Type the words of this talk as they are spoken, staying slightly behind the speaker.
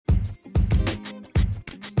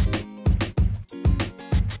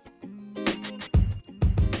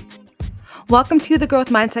Welcome to the Growth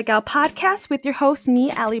Mindset Gal podcast with your host,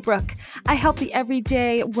 me, Allie Brooke. I help the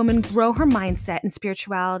everyday woman grow her mindset and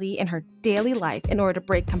spirituality in her daily life in order to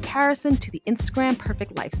break comparison to the Instagram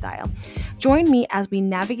perfect lifestyle. Join me as we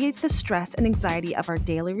navigate the stress and anxiety of our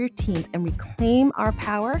daily routines and reclaim our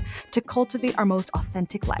power to cultivate our most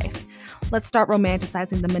authentic life. Let's start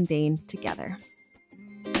romanticizing the mundane together.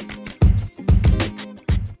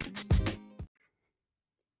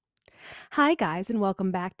 Hi, guys, and welcome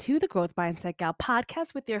back to the Growth Mindset Gal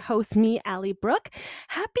podcast with your host, me, Allie Brooke.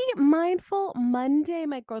 Happy Mindful Monday,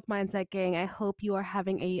 my Growth Mindset gang. I hope you are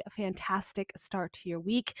having a fantastic start to your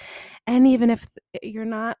week. And even if you're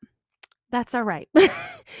not, that's all right.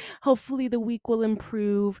 Hopefully the week will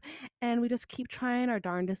improve and we just keep trying our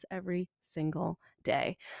darndest every single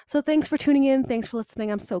day. So thanks for tuning in. Thanks for listening.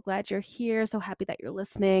 I'm so glad you're here. So happy that you're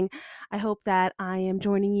listening. I hope that I am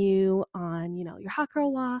joining you on, your hot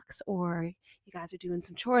girl walks, or you guys are doing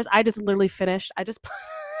some chores. I just literally finished. I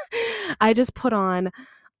just put on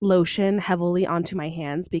lotion heavily onto my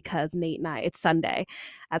hands because Nate and it's Sunday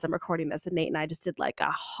as I'm recording this, and Nate and I just did like a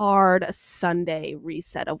hard Sunday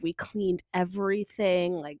reset of we cleaned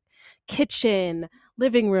everything, like kitchen,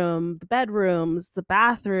 living room, the bedrooms, the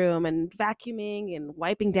bathroom, and vacuuming and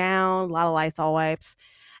wiping down, a lot of Lysol wipes,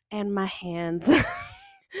 and my hands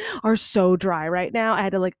are so dry right now.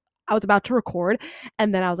 I was about to record,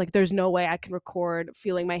 and then I was like, there's no way I can record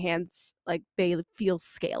feeling my hands like they feel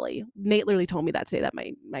scaly. Nate literally told me that today, that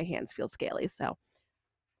my hands feel scaly. So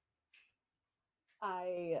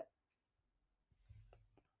oh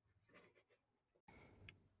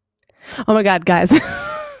my God, guys,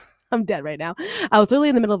 I'm dead right now. I was literally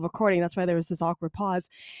in the middle of recording. That's why there was this awkward pause.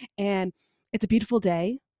 And it's a beautiful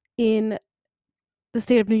day in the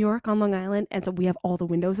state of New York on Long Island, and so we have all the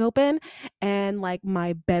windows open, and like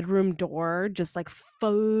my bedroom door just like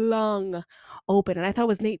flung open, and I thought it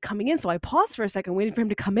was Nate coming in, so I paused for a second waiting for him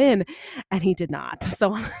to come in, and he did not.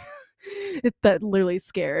 So that literally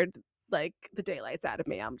scared like the daylights out of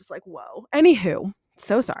me. I'm just like, whoa. Anywho,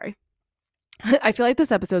 so sorry. I feel like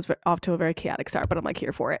this episode's off to a very chaotic start, but I'm like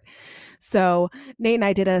here for it. So Nate and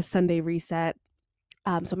I did a Sunday reset.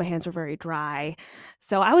 So my hands were very dry.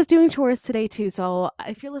 So I was doing chores today too. So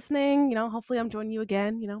if you're listening, hopefully I'm joining you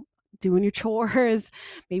again, doing your chores,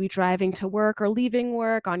 maybe driving to work or leaving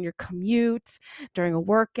work, on your commute, during a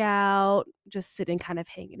workout, just sitting kind of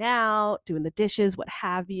hanging out, doing the dishes, what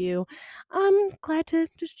have you. I'm glad to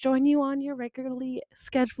just join you on your regularly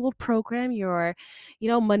scheduled program, your,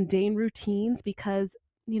 mundane routines, because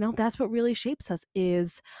that's what really shapes us,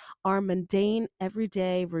 is our mundane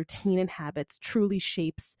everyday routine and habits truly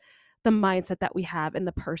shapes the mindset that we have and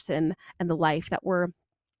the person and the life that we're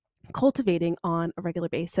cultivating on a regular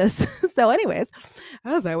basis. So anyways,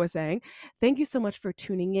 as I was saying, thank you so much for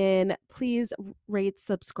tuning in. Please rate,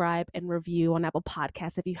 subscribe, and review on Apple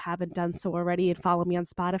Podcasts if you haven't done so already, and follow me on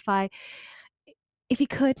Spotify. If you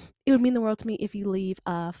could, it would mean the world to me if you leave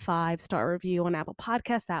a 5-star review on Apple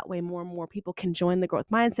Podcasts. That way more and more people can join the Growth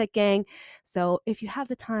Mindset gang. So if you have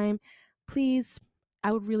the time, please,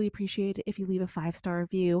 I would really appreciate it if you leave a 5-star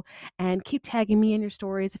review, and keep tagging me in your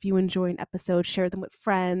stories if you enjoy an episode. Share them with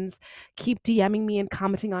friends. Keep DMing me and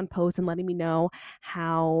commenting on posts and letting me know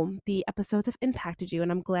how the episodes have impacted you.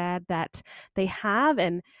 And I'm glad that they have.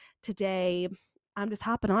 And today I'm just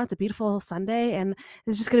hopping on. It's a beautiful Sunday, and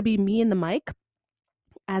it's just going to be me and the mic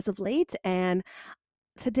as of late. And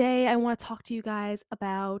today I want to talk to you guys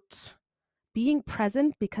about being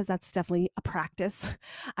present, because that's definitely a practice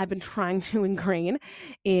I've been trying to ingrain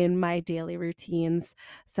in my daily routines.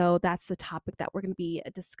 So that's the topic that we're going to be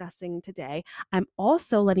discussing today. I'm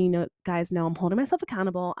also letting you guys know I'm holding myself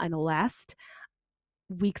accountable. I know last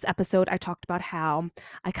week's episode I talked about how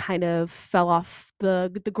I kind of fell off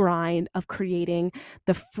the grind of creating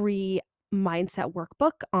the free mindset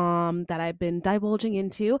workbook that I've been divulging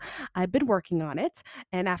into. I've been working on it,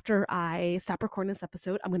 and after I stop recording this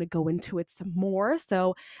episode, I'm going to go into it some more.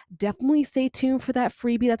 So definitely stay tuned for that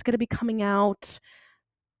freebie that's going to be coming out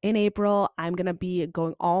in April. I'm going to be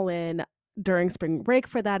going all in during spring break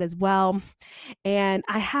for that as well. And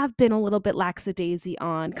I have been a little bit lackadaisy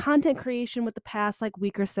on content creation with the past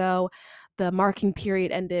week or so. The marking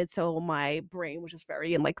period ended, so my brain was just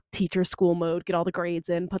very in teacher school mode, get all the grades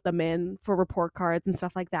in, put them in for report cards and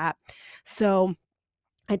stuff like that. So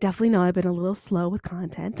I definitely know I've been a little slow with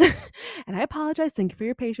content and I apologize. Thank you for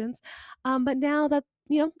your patience. But now that,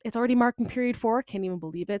 it's already marking period 4, can't even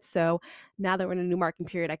believe it. So now that we're in a new marking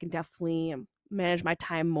period, I can definitely manage my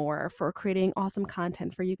time more for creating awesome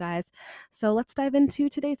content for you guys. So let's dive into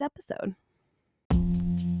today's episode.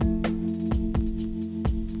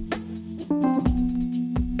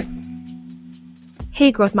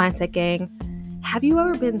 Hey, Growth Mindset gang. Have you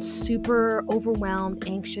ever been super overwhelmed,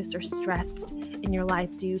 anxious, or stressed in your life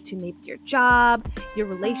due to maybe your job, your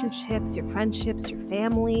relationships, your friendships, your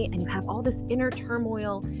family, and you have all this inner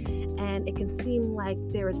turmoil and it can seem like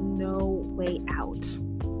there is no way out?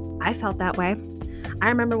 I felt that way. I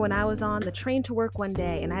remember when I was on the train to work one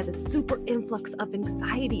day and I had this super influx of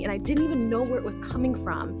anxiety and I didn't even know where it was coming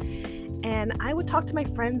from. And I would talk to my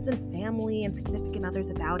friends and family and significant others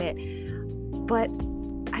about it, but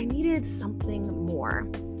I needed something more.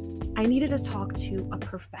 I needed to talk to a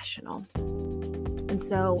professional. And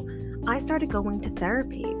so I started going to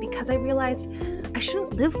therapy because I realized I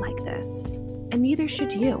shouldn't live like this, and neither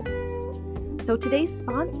should you. So today's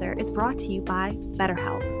sponsor is brought to you by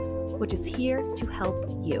BetterHelp, which is here to help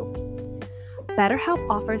you. BetterHelp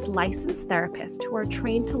offers licensed therapists who are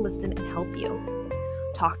trained to listen and help you.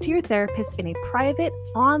 Talk to your therapist in a private,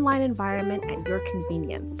 online environment at your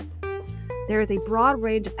convenience. There is a broad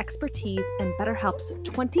range of expertise in BetterHelp's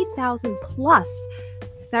 20,000 plus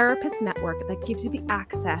therapist network that gives you the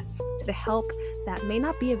access to the help that may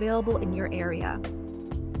not be available in your area.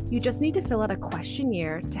 You just need to fill out a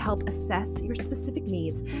questionnaire to help assess your specific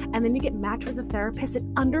needs, and then you get matched with a therapist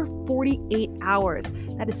in under 48 hours.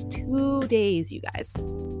 That is 2 days, you guys.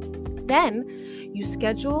 Then you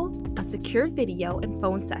schedule a secure video and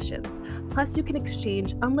phone sessions. Plus, you can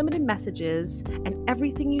exchange unlimited messages, and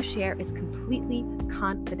everything you share is completely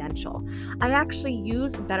confidential. I actually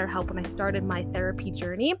used BetterHelp when I started my therapy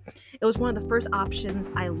journey. It was one of the first options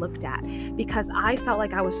I looked at because I felt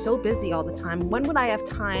like I was so busy all the time. When would I have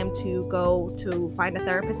time to go to find a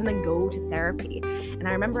therapist and then go to therapy? And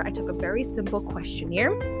I remember I took a very simple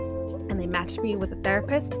questionnaire and they matched me with a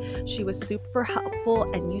therapist. She was super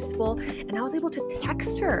helpful and useful, and I was able to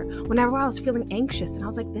text her whenever I was feeling anxious, and I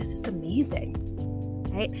was like, this is amazing,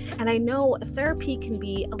 right? And I know therapy can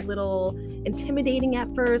be a little intimidating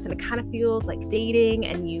at first, and it kind of feels like dating,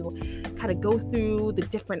 and you kind of go through the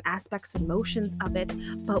different aspects and motions of it.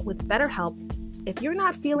 But with BetterHelp, if you're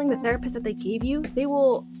not feeling the therapist that they gave you, they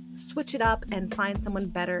will switch it up and find someone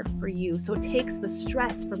better for you. So it takes the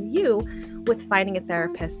stress from you with finding a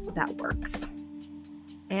therapist that works.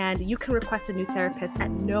 And you can request a new therapist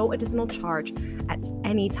at no additional charge at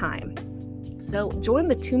any time. So join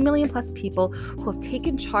the 2 million plus people who have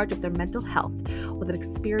taken charge of their mental health with an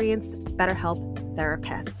experienced BetterHelp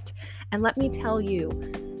therapist. And let me tell you,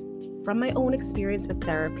 from my own experience with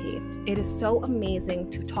therapy, it is so amazing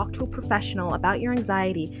to talk to a professional about your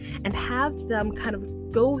anxiety and have them kind of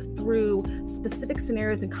go through specific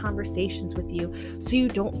scenarios and conversations with you so you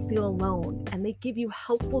don't feel alone. And they give you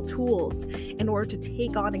helpful tools in order to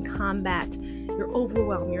take on and combat your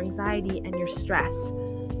overwhelm, your anxiety, and your stress.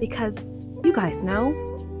 Because you guys know,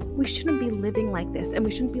 we shouldn't be living like this, and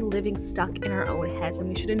we shouldn't be living stuck in our own heads, and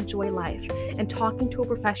we should enjoy life. And talking to a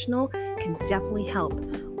professional can definitely help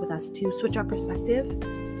with us to switch our perspective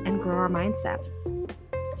and grow our mindset.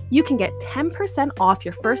 You can get 10% off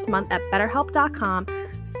your first month at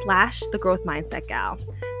betterhelp.com/thegrowthmindsetgal.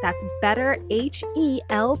 That's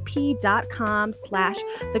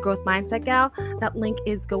betterhelp.com/thegrowthmindsetgal. That link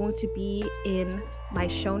is going to be in my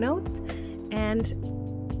show notes. And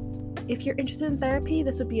if you're interested in therapy,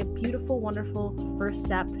 this would be a beautiful, wonderful first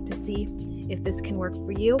step to see if this can work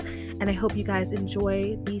for you. And I hope you guys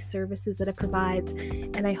enjoy these services that it provides,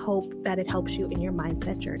 and I hope that it helps you in your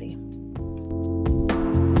mindset journey.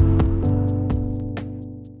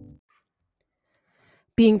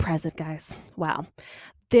 Being present, guys. Wow.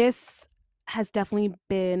 This has definitely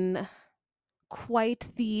been quite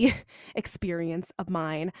the experience of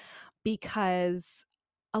mine because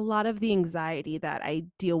a lot of the anxiety that I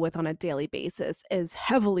deal with on a daily basis is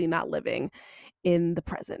heavily not living in the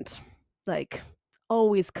present. Like,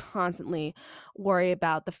 always constantly worry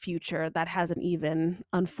about the future that hasn't even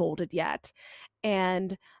unfolded yet.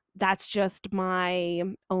 And that's just my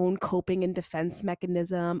own coping and defense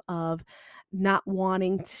mechanism of not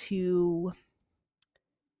wanting to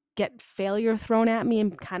get failure thrown at me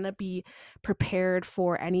and kind of be prepared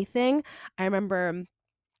for anything. I remember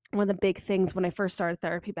one of the big things when I first started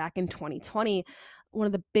therapy back in 2020, one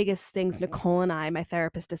of the biggest things Nicole and I, my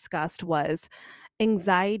therapist, discussed was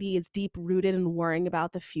anxiety is deep rooted in worrying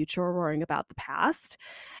about the future or worrying about the past.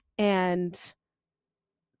 And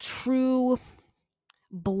true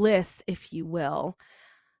bliss, if you will,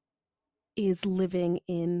 is living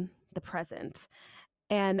in the present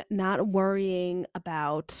and not worrying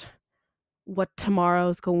about what tomorrow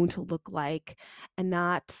is going to look like and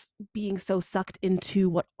not being so sucked into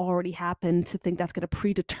what already happened to think that's going to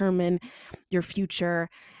predetermine your future.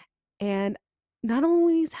 And not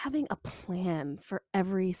always having a plan for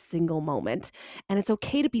every single moment. And it's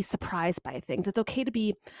okay to be surprised by things. It's okay to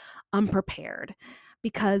be unprepared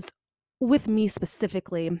because with me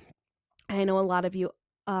specifically, I know a lot of you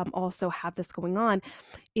also have this going on,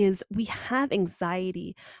 is we have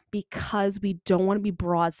anxiety because we don't want to be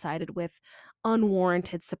broadsided with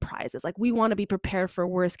unwarranted surprises. Like we want to be prepared for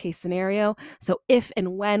worst case scenario. So if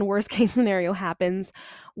and when worst case scenario happens,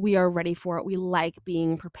 we are ready for it. We like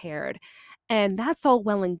being prepared. And that's all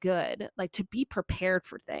well and good. Like to be prepared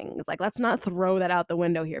for things. Like let's not throw that out the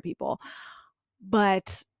window here, people.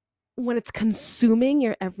 But when it's consuming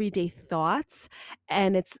your everyday thoughts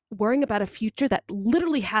and it's worrying about a future that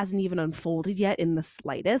literally hasn't even unfolded yet in the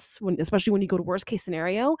slightest, especially when you go to worst case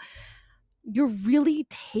scenario, you're really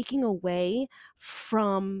taking away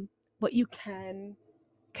from what you can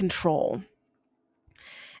control.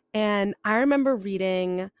 And I remember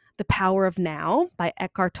reading The Power of Now by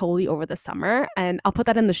Eckhart Tolle over the summer. And I'll put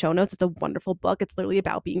that in the show notes. It's a wonderful book. It's literally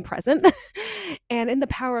about being present. And in The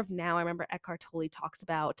Power of Now, I remember Eckhart Tolle talks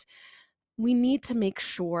about we need to make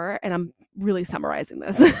sure, and I'm really summarizing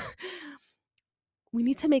this, we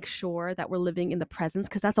need to make sure that we're living in the present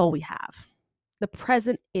because that's all we have. The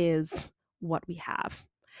present is what we have.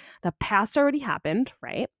 The past already happened,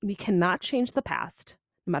 right? We cannot change the past,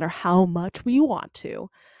 no matter how much we want to.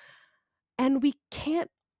 And we can't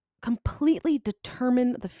completely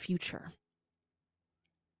determine the future.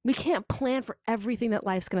 We can't plan for everything that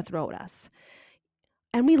life's going to throw at us.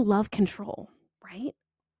 And we love control, right?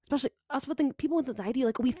 Especially us with people with anxiety,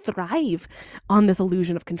 like we thrive on this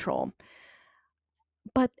illusion of control.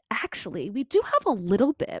 But actually, we do have a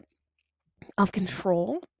little bit of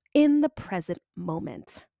control in the present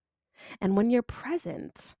moment. And when you're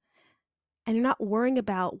present and you're not worrying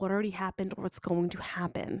about what already happened or what's going to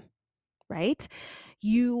happen, right?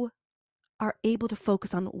 You are able to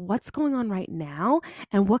focus on what's going on right now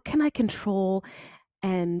and what can I control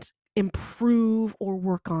and improve or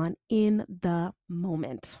work on in the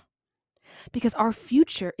moment. Because our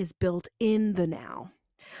future is built in the now.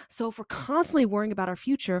 So if we're constantly worrying about our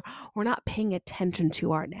future, we're not paying attention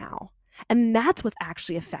to our now. And that's what's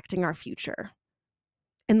actually affecting our future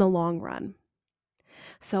in the long run.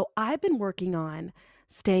 So I've been working on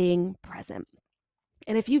staying present.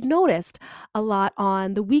 And if you've noticed a lot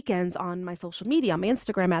on the weekends on my social media, on my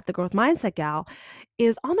Instagram at the Growth Mindset Gal,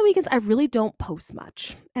 is on the weekends I really don't post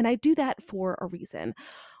much. And I do that for a reason,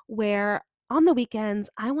 where on the weekends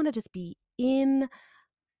I want to just be in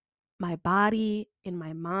my body, in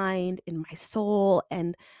my mind, in my soul,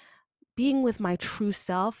 and being with my true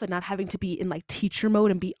self and not having to be in like teacher mode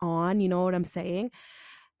and be on, you know what I'm saying?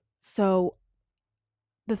 So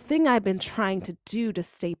the thing I've been trying to do to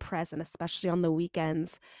stay present, especially on the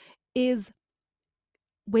weekends, is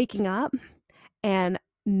waking up and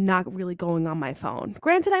not really going on my phone.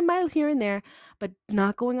 Granted, I might here and there, but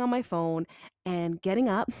not going on my phone and getting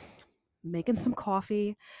up, making some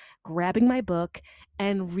coffee, grabbing my book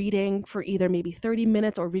and reading for either maybe 30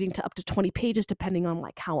 minutes or reading to up to 20 pages depending on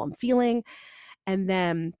like how I'm feeling. And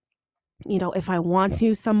then, you know, if I want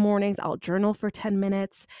to, some mornings I'll journal for 10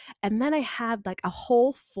 minutes. And then I have like a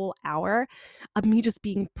whole full hour of me just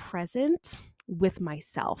being present with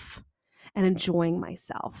myself and enjoying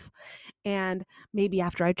myself. And maybe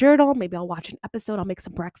after I journal, maybe I'll watch an episode, I'll make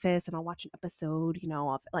some breakfast and I'll watch an episode, you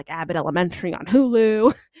know, of like Abbott Elementary on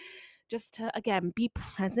Hulu, just to, again, be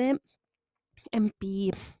present and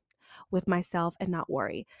be with myself and not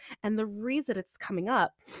worry. And the reason it's coming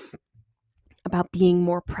up about being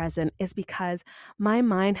more present is because my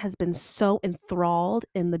mind has been so enthralled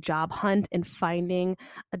in the job hunt and finding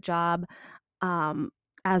a job um,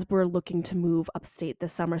 as we're looking to move upstate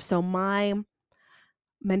this summer. So my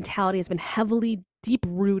mentality has been heavily deep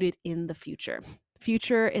rooted in the future.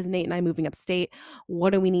 Future is Nate and I moving upstate.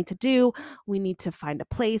 What do we need to do? We need to find a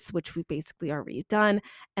place, which we've basically already done.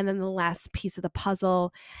 And then the last piece of the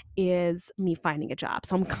puzzle is me finding a job.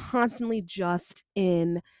 So I'm constantly just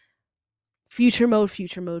in future mode,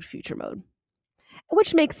 future mode, future mode.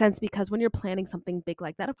 Which makes sense because when you're planning something big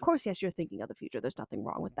like that, of course, yes, you're thinking of the future. There's nothing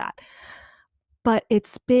wrong with that. But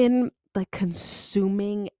it's been like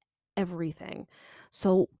consuming everything.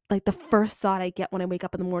 So like the first thought I get when I wake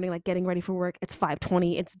up in the morning, like getting ready for work, it's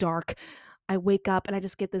 5:20, it's dark. I wake up and I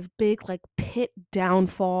just get this big like pit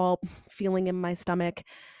downfall feeling in my stomach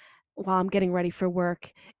while I'm getting ready for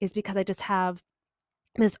work is because I just have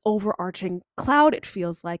this overarching cloud, it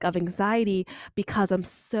feels like, of anxiety because I'm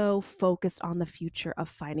so focused on the future of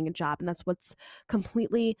finding a job. And that's what's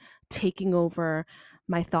completely taking over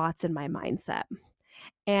my thoughts and my mindset.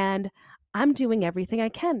 And I'm doing everything I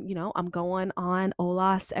can. I'm going on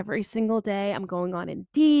Olas every single day. I'm going on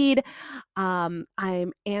Indeed. I'm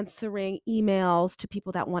answering emails to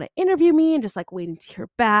people that want to interview me and just like waiting to hear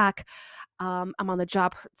back. I'm on the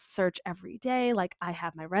job search every day. Like I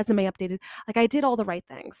have my resume updated. Like I did all the right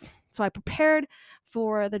things. So I prepared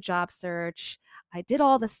for the job search. I did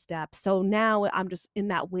all the steps. So now I'm just in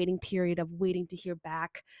that waiting period of waiting to hear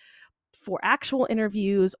back for actual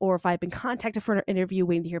interviews, or if I've been contacted for an interview,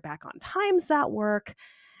 waiting to hear back on times that work.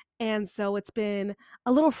 And so it's been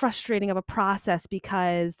a little frustrating of a process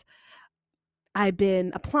because I've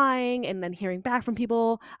been applying and then hearing back from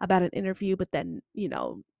people about an interview, but then,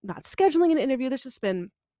 not scheduling an interview. There's just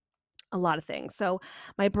been a lot of things. So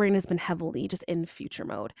my brain has been heavily just in future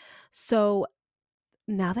mode. So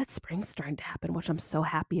now that spring's starting to happen, which I'm so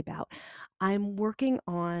happy about, I'm working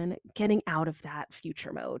on getting out of that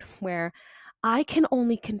future mode where I can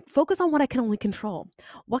only focus on what I can only control.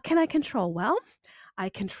 What can I control? Well, I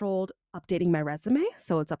controlled updating my resume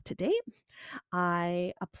so it's up to date.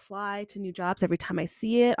 I apply to new jobs every time I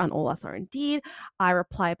see it on Olas or Indeed. I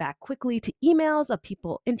reply back quickly to emails of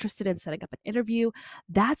people interested in setting up an interview.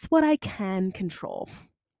 That's what I can control.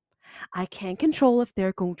 I can't control if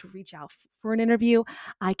they're going to reach out for an interview.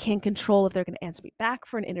 I can't control if they're going to answer me back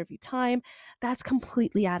for an interview time. That's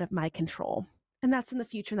completely out of my control. And that's in the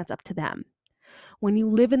future, and that's up to them. When you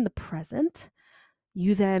live in the present,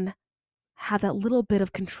 you then have that little bit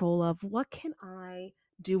of control of what can I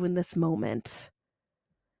do in this moment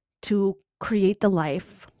to create the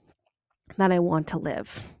life that I want to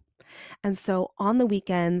live. And so on the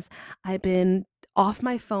weekends, I've been off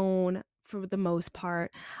my phone for the most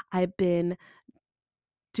part. I've been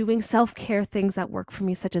doing self-care things that work for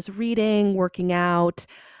me, such as reading, working out,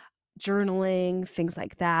 journaling, things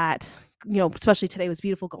like that. Especially today was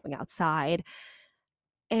beautiful going outside.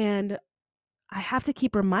 And I have to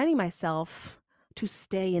keep reminding myself to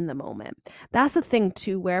stay in the moment. That's the thing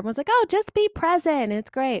too, where everyone's like, oh, just be present. And it's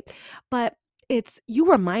great. But it's you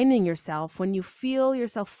reminding yourself when you feel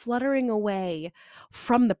yourself fluttering away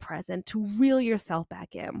from the present to reel yourself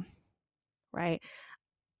back in, right?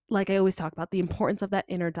 Like I always talk about the importance of that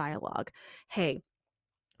inner dialogue. Hey,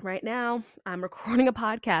 right now, I'm recording a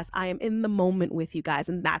podcast. I am in the moment with you guys,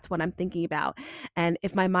 and that's what I'm thinking about. And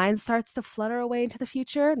if my mind starts to flutter away into the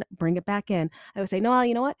future, bring it back in. I would say, Noelle,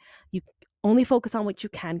 you know what? You only focus on what you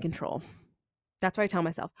can control. That's what I tell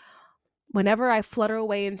myself. Whenever I flutter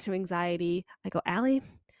away into anxiety, I go, Allie,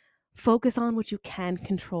 focus on what you can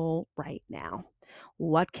control right now.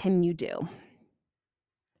 What can you do?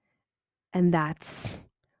 And that's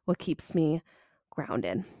what keeps me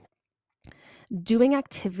grounded. Doing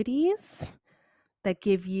activities that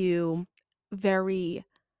give you very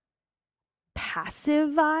passive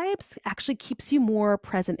vibes actually keeps you more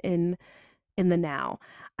present in the now.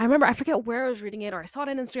 I remember, I forget where I was reading it, or I saw it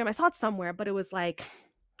on Instagram. I saw it somewhere, but it was like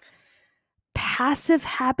passive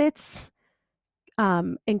habits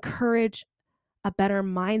encourage a better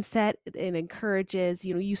mindset. It encourages,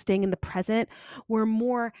 you staying in the present, where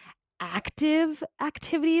more active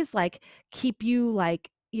activities like keep you like,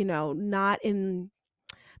 not in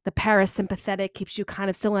the parasympathetic, keeps you kind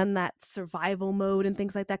of still in that survival mode and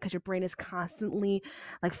things like that, because your brain is constantly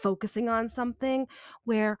like focusing on something.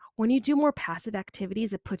 Where when you do more passive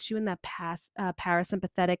activities, it puts you in that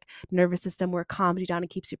parasympathetic nervous system where it calms you down and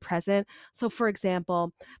keeps you present. So for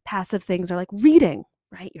example, passive things are like reading,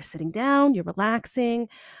 right? You're sitting down, you're relaxing,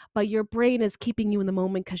 but your brain is keeping you in the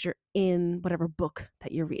moment because you're in whatever book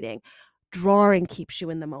that you're reading. Drawing keeps you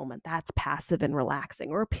in the moment. That's passive and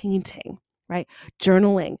relaxing. Or painting, right?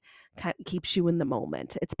 Journaling keeps you in the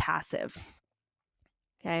moment. It's passive.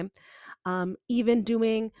 Okay. Even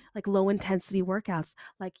doing like low intensity workouts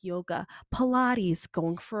like yoga, Pilates,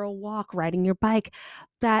 going for a walk, riding your bike,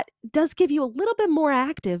 that does give you a little bit more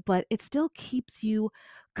active, but it still keeps you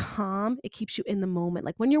calm. It keeps you in the moment.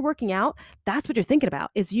 Like when you're working out, that's what you're thinking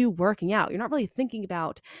about, is you working out. You're not really thinking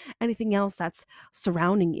about anything else that's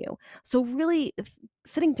surrounding you. So really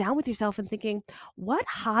sitting down with yourself and thinking, what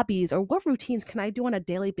hobbies or what routines can I do on a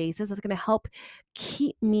daily basis that's going to help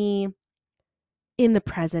keep me in the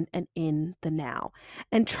present and in the now,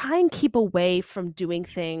 and try and keep away from doing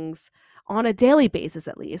things on a daily basis,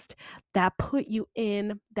 at least, that put you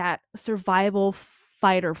in that survival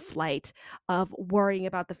fight or flight of worrying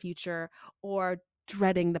about the future or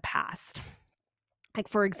dreading the past. Like,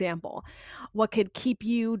 for example, what could keep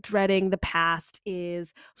you dreading the past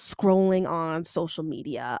is scrolling on social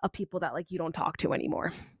media of people that like you don't talk to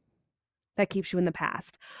anymore. That keeps you in the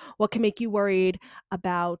past. What can make you worried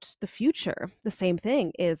about the future? The same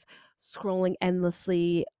thing is scrolling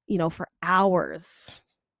endlessly, for hours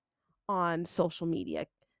on social media.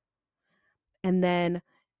 and then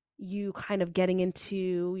you kind of getting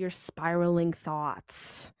into your spiraling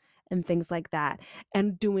thoughts and things like that,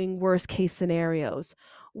 and doing worst case scenarios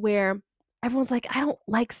where everyone's like, I don't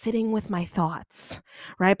like sitting with my thoughts,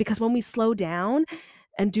 right? Because when we slow down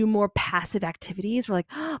and do more passive activities, we're like,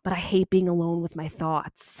 oh, but I hate being alone with my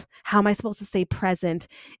thoughts. How am I supposed to stay present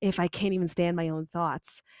if I can't even stand my own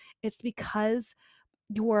thoughts? It's because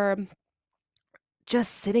you're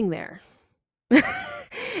just sitting there.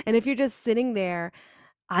 And if you're just sitting there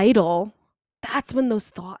idle, that's when those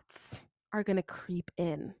thoughts are going to creep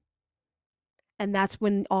in. And that's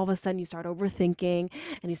when all of a sudden you start overthinking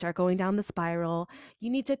and you start going down the spiral. You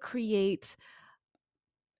need to create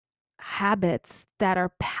habits that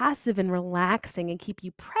are passive and relaxing and keep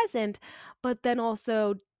you present, but then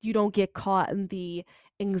also you don't get caught in the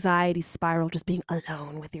anxiety spiral, just being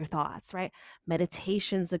alone with your thoughts, right?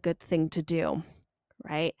 Meditation's a good thing to do,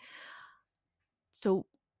 right? So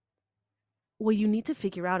what you need to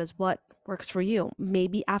figure out is what works for you.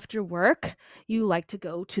 Maybe after work, you like to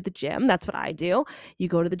go to the gym. That's what I do. You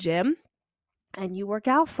go to the gym and you work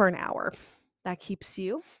out for an hour. That keeps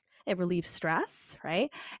you, it relieves stress,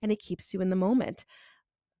 right? And it keeps you in the moment.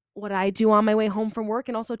 What I do on my way home from work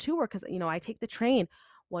and also to work, because, I take the train.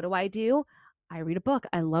 What do? I read a book.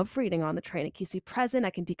 I love reading on the train. It keeps me present. I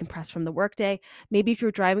can decompress from the workday. Maybe if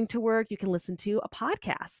you're driving to work, you can listen to a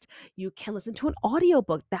podcast. You can listen to an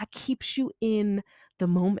audiobook. That keeps you in the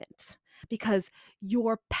moment because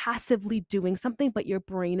you're passively doing something, but your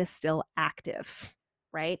brain is still active,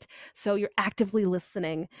 right? So you're actively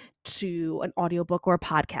listening to an audiobook or a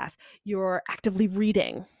podcast. You're actively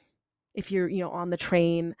reading if you're, on the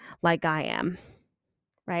train like I am,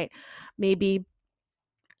 right? Maybe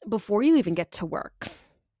before you even get to work,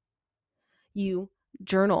 you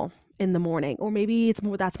journal in the morning, or maybe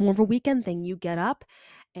that's more of a weekend thing. You get up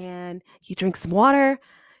and you drink some water,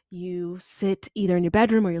 you sit either in your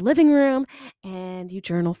bedroom or your living room and you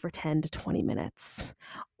journal for 10 to 20 minutes.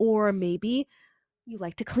 Or maybe you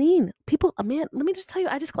like to clean. People, man, let me just tell you,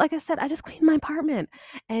 like I said, I just cleaned my apartment.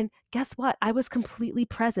 And guess what? I was completely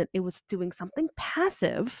present. It was doing something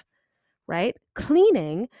passive, right?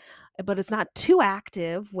 Cleaning, but it's not too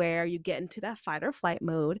active where you get into that fight or flight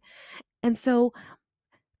mode. And so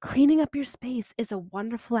cleaning up your space is a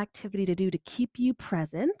wonderful activity to do to keep you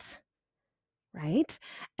present, right?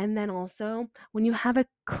 And then also, when you have a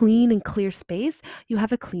clean and clear space, you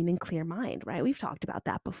have a clean and clear mind, right? We've talked about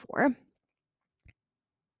that before.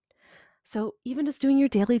 So, even just doing your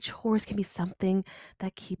daily chores can be something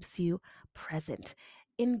that keeps you present.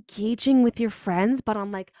 Engaging with your friends, but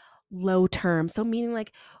on like low terms. So, meaning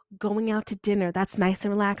like going out to dinner, that's nice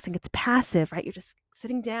and relaxing. It's passive, right? You're just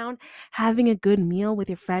sitting down, having a good meal with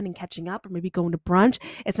your friend and catching up, or maybe going to brunch.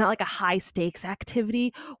 It's not like a high stakes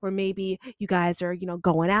activity where maybe you guys are,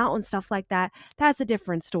 going out and stuff like that. That's a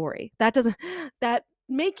different story. That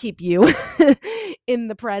may keep you in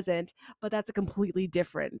the present, but that's a completely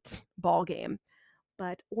different ball game.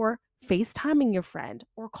 Or FaceTiming your friend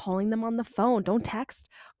or calling them on the phone. Don't text,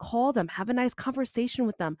 call them, have a nice conversation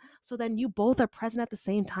with them. So then you both are present at the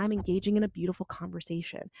same time, engaging in a beautiful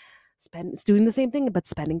conversation. Doing the same thing, but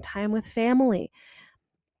spending time with family.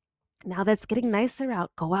 Now that's getting nicer out,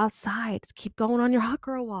 go outside, keep going on your hot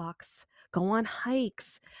girl walks, go on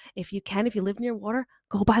hikes. If you can, if you live near water,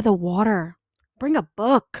 go by the water. Bring a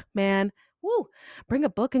book, man. Woo! Bring a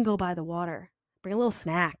book and go by the water. Bring a little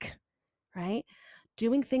snack, right?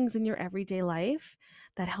 Doing things in your everyday life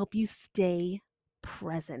that help you stay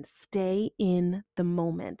present, stay in the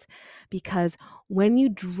moment. Because when you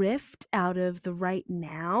drift out of the right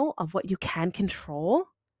now of what you can control,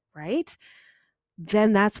 right?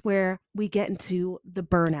 Then that's where we get into the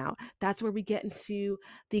burnout. That's where we get into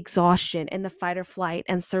the exhaustion and the fight or flight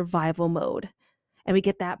and survival mode. And we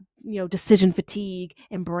get that, decision fatigue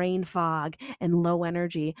and brain fog and low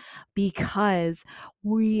energy because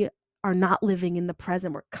we are not living in the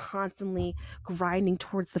present. We're constantly grinding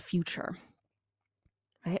towards the future,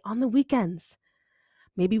 right? On the weekends,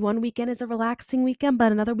 maybe one weekend is a relaxing weekend,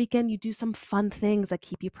 but another weekend you do some fun things that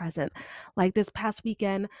keep you present. Like this past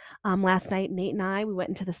weekend, last night, Nate and I, we went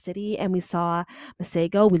into the city and we saw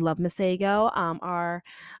Masego. We love Masego. Our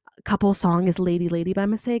couple song is Lady Lady by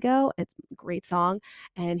Masego. It's a great song.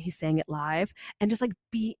 And he sang it live. And just like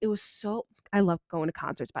it was so, I love going to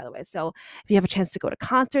concerts, by the way. So if you have a chance to go to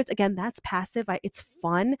concerts, again, that's passive. It's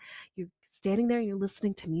fun. You're standing there and you're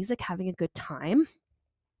listening to music, having a good time.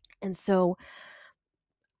 And so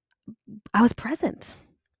I was present.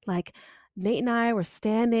 Like Nate and I were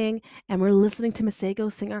standing and we're listening to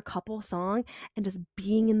Masego sing our couple song, and just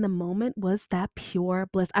being in the moment was that pure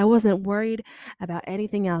bliss. I wasn't worried about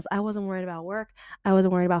anything else. I wasn't worried about work. I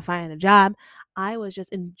wasn't worried about finding a job. I was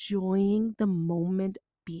just enjoying the moment,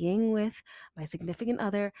 being with my significant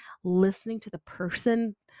other, listening to the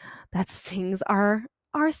person that sings our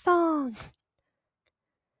song.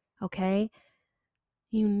 Okay?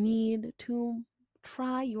 You need to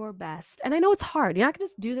try your best. And I know it's hard. You're not going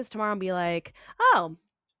to just do this tomorrow and be like, "Oh,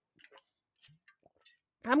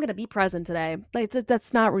 I'm going to be present today." Like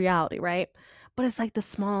that's not reality, right? But it's like the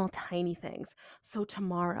small tiny things. So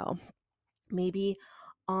tomorrow, maybe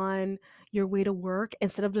on your way to work,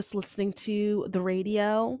 instead of just listening to the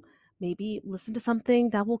radio, maybe listen to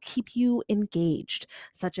something that will keep you engaged,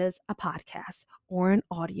 such as a podcast or an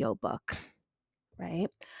audiobook, right?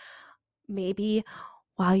 Maybe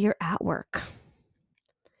while you're at work,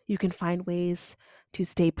 you can find ways to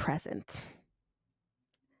stay present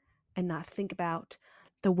and not think about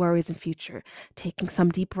the worries and future. Taking some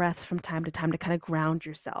deep breaths from time to time to kind of ground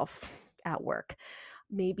yourself at work.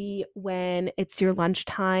 Maybe when it's your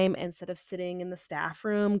lunchtime, instead of sitting in the staff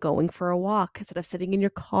room, going for a walk. Instead of sitting in your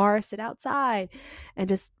car, sit outside and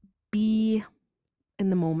just be in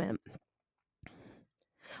the moment.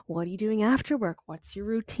 What are you doing after work? What's your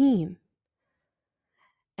routine?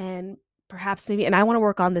 And perhaps maybe, and I want to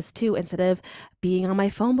work on this too, instead of being on my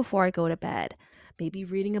phone before I go to bed, maybe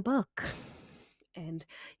reading a book and,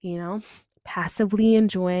 passively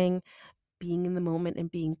enjoying being in the moment and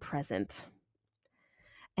being present.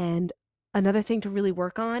 And another thing to really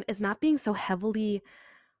work on is not being so heavily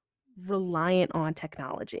reliant on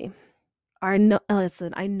technology.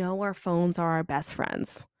 Listen, I know our phones are our best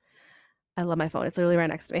friends. I love my phone. It's literally right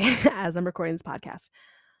next to me as I'm recording this podcast.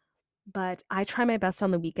 But I try my best on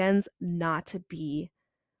the weekends not to be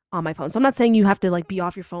on my phone. So I'm not saying you have to like be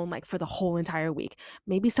off your phone like for the whole entire week.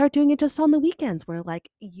 Maybe start doing it just on the weekends where like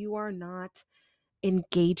you are not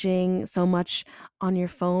engaging so much on your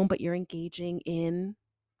phone, but you're engaging in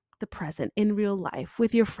the present, in real life,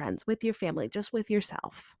 with your friends, with your family, just with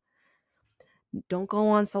yourself. Don't go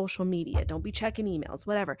on social media. Don't be checking emails,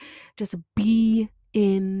 whatever. Just be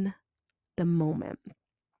in the moment.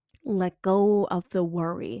 Let go of the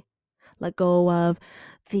worry. Let go of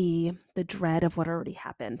the dread of what already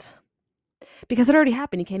happened. Because it already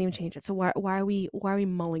happened, you can't even change it. So why are we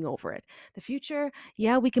mulling over it? The future,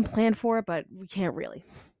 yeah, we can plan for it, but we can't really.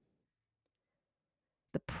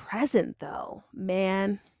 The present though,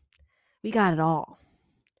 man, we got it all.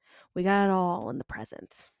 We got it all in the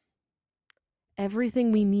present.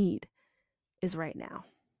 Everything we need is right now.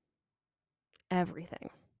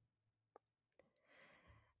 Everything.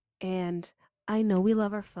 And I know we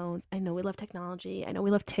love our phones. I know we love technology. I know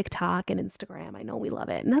we love TikTok and Instagram. I know we love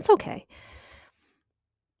it, and that's okay.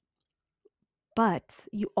 But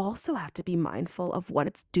you also have to be mindful of what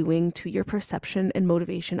it's doing to your perception and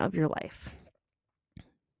motivation of your life.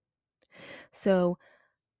 So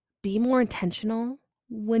be more intentional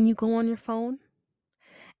when you go on your phone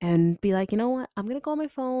and be like, you know what? I'm going to go on my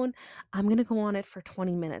phone. I'm going to go on it for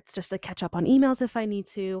 20 minutes just to catch up on emails if I need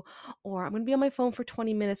to, or I'm going to be on my phone for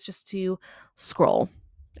 20 minutes just to scroll.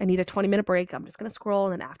 I need a 20-minute break. I'm just going to scroll.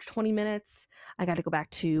 And then after 20 minutes, I got to go back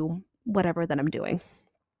to whatever that I'm doing.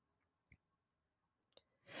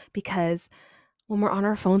 Because when we're on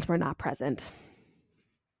our phones, we're not present.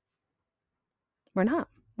 We're not.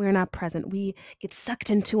 We're not present. We get sucked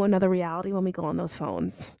into another reality when we go on those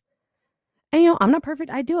phones. And I'm not perfect.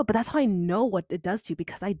 I do it, but that's how I know what it does to you,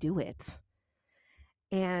 because I do it.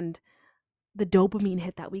 And the dopamine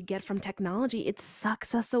hit that we get from technology, it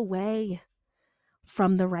sucks us away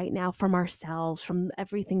from the right now, from ourselves, from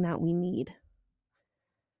everything that we need.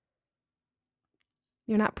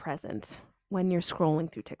 You're not present when you're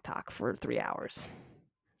scrolling through TikTok for 3 hours.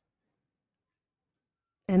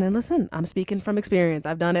 And then listen, I'm speaking from experience.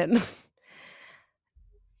 I've done it.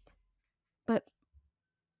 But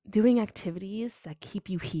doing activities that keep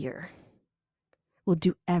you here will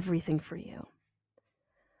do everything for you.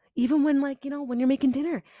 Even when when you're making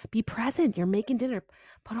dinner, be present. You're making dinner.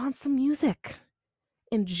 Put on some music.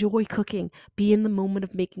 Enjoy cooking. Be in the moment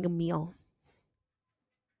of making a meal.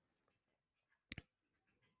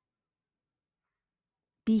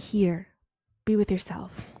 Be here. Be with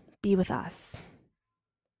yourself. Be with us.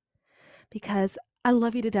 Because I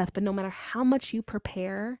love you to death, but no matter how much you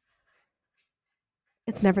prepare,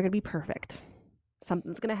 it's never going to be perfect.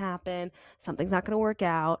 Something's going to happen. Something's not going to work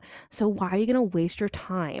out. So why are you going to waste your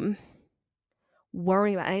time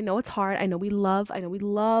worrying about it? I know it's hard. I know we love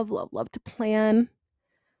to plan.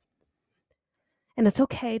 And it's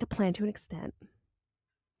okay to plan to an extent.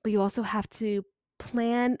 But you also have to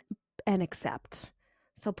plan and accept.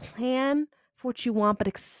 So plan for what you want, but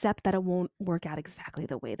accept that it won't work out exactly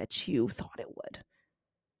the way that you thought it would.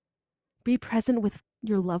 Be present with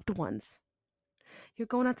your loved ones. You're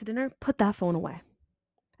going out to dinner, put that phone away.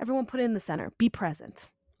 Everyone put it in the center. Be present.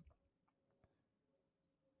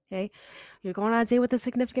 Okay? You're going on a date with a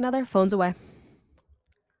significant other, phones away.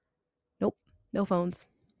 Nope, no phones.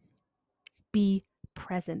 Be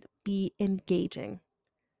present. Be engaging.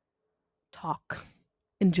 Talk.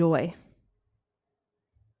 Enjoy.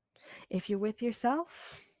 If you're with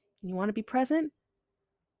yourself, you want to be present,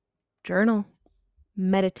 journal,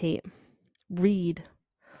 meditate, read,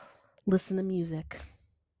 listen to music,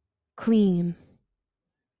 clean.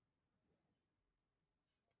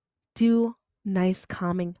 Do nice,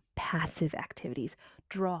 calming, passive activities.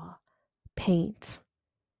 Draw, paint,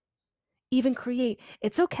 even create.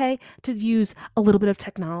 It's okay to use a little bit of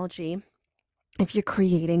technology if you're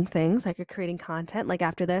creating things, like you're creating content. Like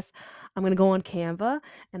after this, I'm going to go on Canva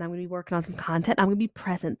and I'm going to be working on some content. I'm going to be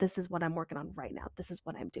present. This is what I'm working on right now. This is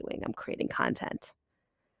what I'm doing. I'm creating content.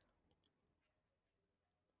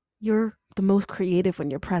 You're the most creative when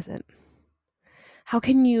you're present. How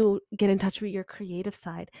can you get in touch with your creative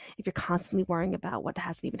side if you're constantly worrying about what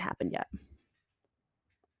hasn't even happened yet?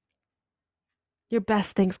 Your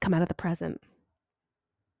best things come out of the present.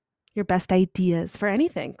 Your best ideas for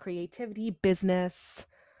anything, creativity, business,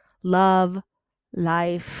 love,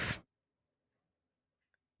 life,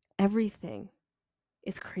 everything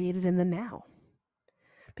is created in the now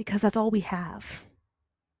because that's all we have.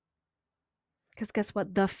 Because guess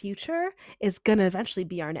what? The future is going to eventually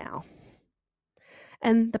be our now.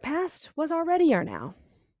 And the past was already our now.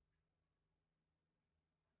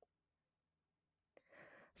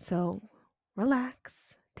 So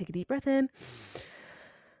relax, take a deep breath in,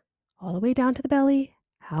 all the way down to the belly,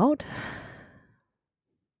 out.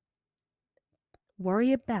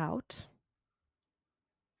 Worry about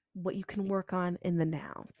what you can work on in the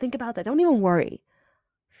now. Think about that. Don't even worry.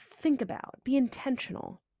 Think about, be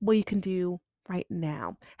intentional what you can do right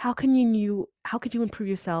now. How could you improve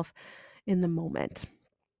yourself in the moment?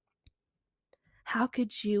 How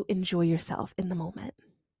could you enjoy yourself in the moment?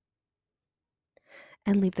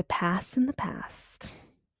 And leave the past in the past.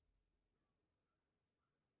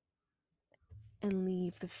 And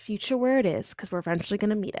leave the future where it is, because we're eventually going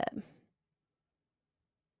to meet it.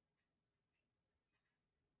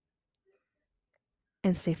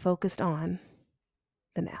 And stay focused on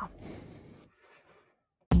the now.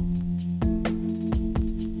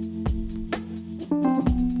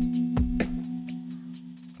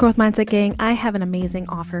 Growth Mindset Gang, I have an amazing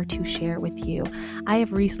offer to share with you. I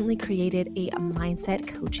have recently created a mindset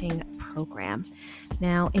coaching program.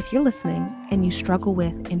 Now, if you're listening and you struggle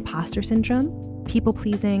with imposter syndrome, people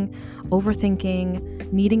pleasing,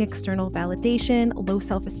 overthinking, needing external validation, low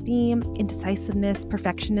self-esteem, indecisiveness,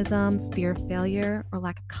 perfectionism, fear of failure, or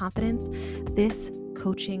lack of confidence, this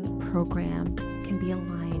coaching program can be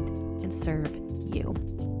aligned and serve you.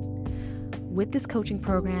 With this coaching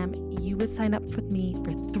program, you would sign up with me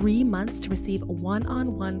for 3 months to receive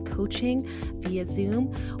one-on-one coaching via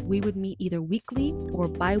Zoom. We would meet either weekly or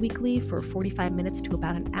bi-weekly for 45 minutes to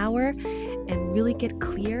about an hour and really get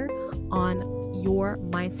clear on your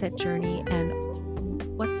mindset journey and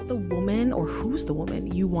what's the woman or who's the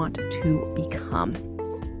woman you want to become.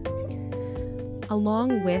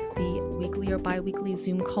 Along with the weekly or bi-weekly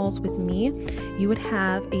Zoom calls with me, you would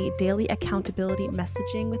have a daily accountability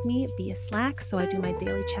messaging with me via Slack. So I do my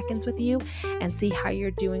daily check-ins with you and see how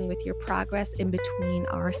you're doing with your progress in between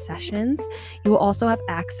our sessions. You will also have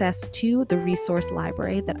access to the resource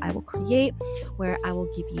library that I will create, where I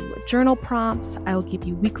will give you journal prompts, I will give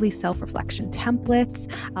you weekly self-reflection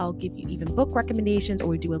templates, I'll give you even book recommendations, or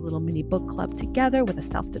we do a little mini book club together with a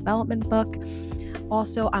self-development book.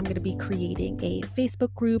 Also, I'm going to be creating a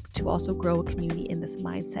Facebook group to also grow a community in this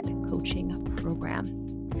mindset coaching program.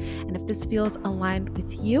 And if this feels aligned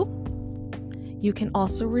with you, you can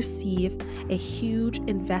also receive a huge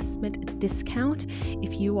investment discount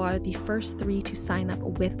if you are the first 3 to sign up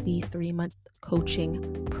with the 3-month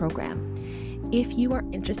coaching program. If you are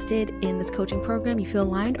interested in this coaching program, you feel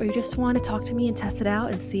aligned, or you just want to talk to me and test it out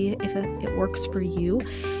and see if it works for you,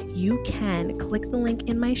 you can click the link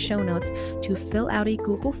in my show notes to fill out a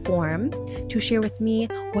Google form to share with me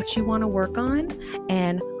what you want to work on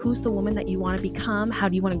and who's the woman that you want to become, how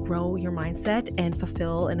do you want to grow your mindset and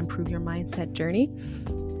fulfill and improve your mindset journey.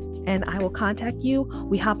 And I will contact you.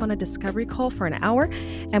 We hop on a discovery call for an hour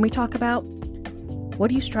and we talk about what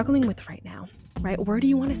are you struggling with right now? Right? Where do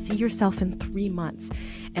you want to see yourself in 3 months?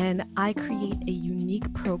 And I create a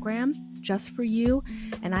unique program just for you.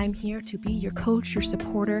 And I'm here to be your coach, your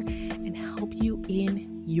supporter, and help you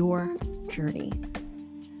in your journey.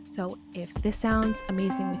 So if this sounds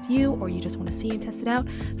amazing with you, or you just want to see and test it out,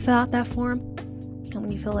 fill out that form. And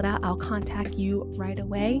when you fill it out, I'll contact you right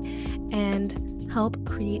away and help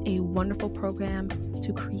create a wonderful program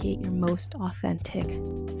to create your most authentic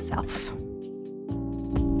self.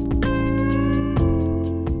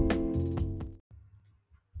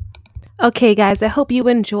 Okay, guys, I hope you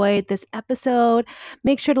enjoyed this episode.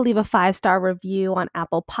 Make sure to leave a 5-star review on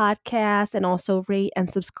Apple Podcasts and also rate and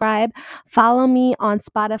subscribe. Follow me on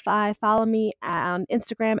Spotify. Follow me on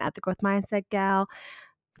Instagram at The Growth Mindset Gal.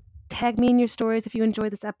 Tag me in your stories if you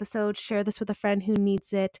enjoyed this episode. Share this with a friend who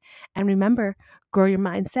needs it. And remember, grow your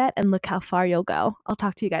mindset and look how far you'll go. I'll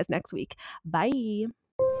talk to you guys next week. Bye.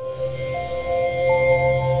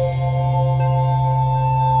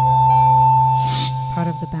 Part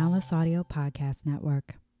of the Boundless Audio Podcast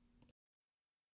Network.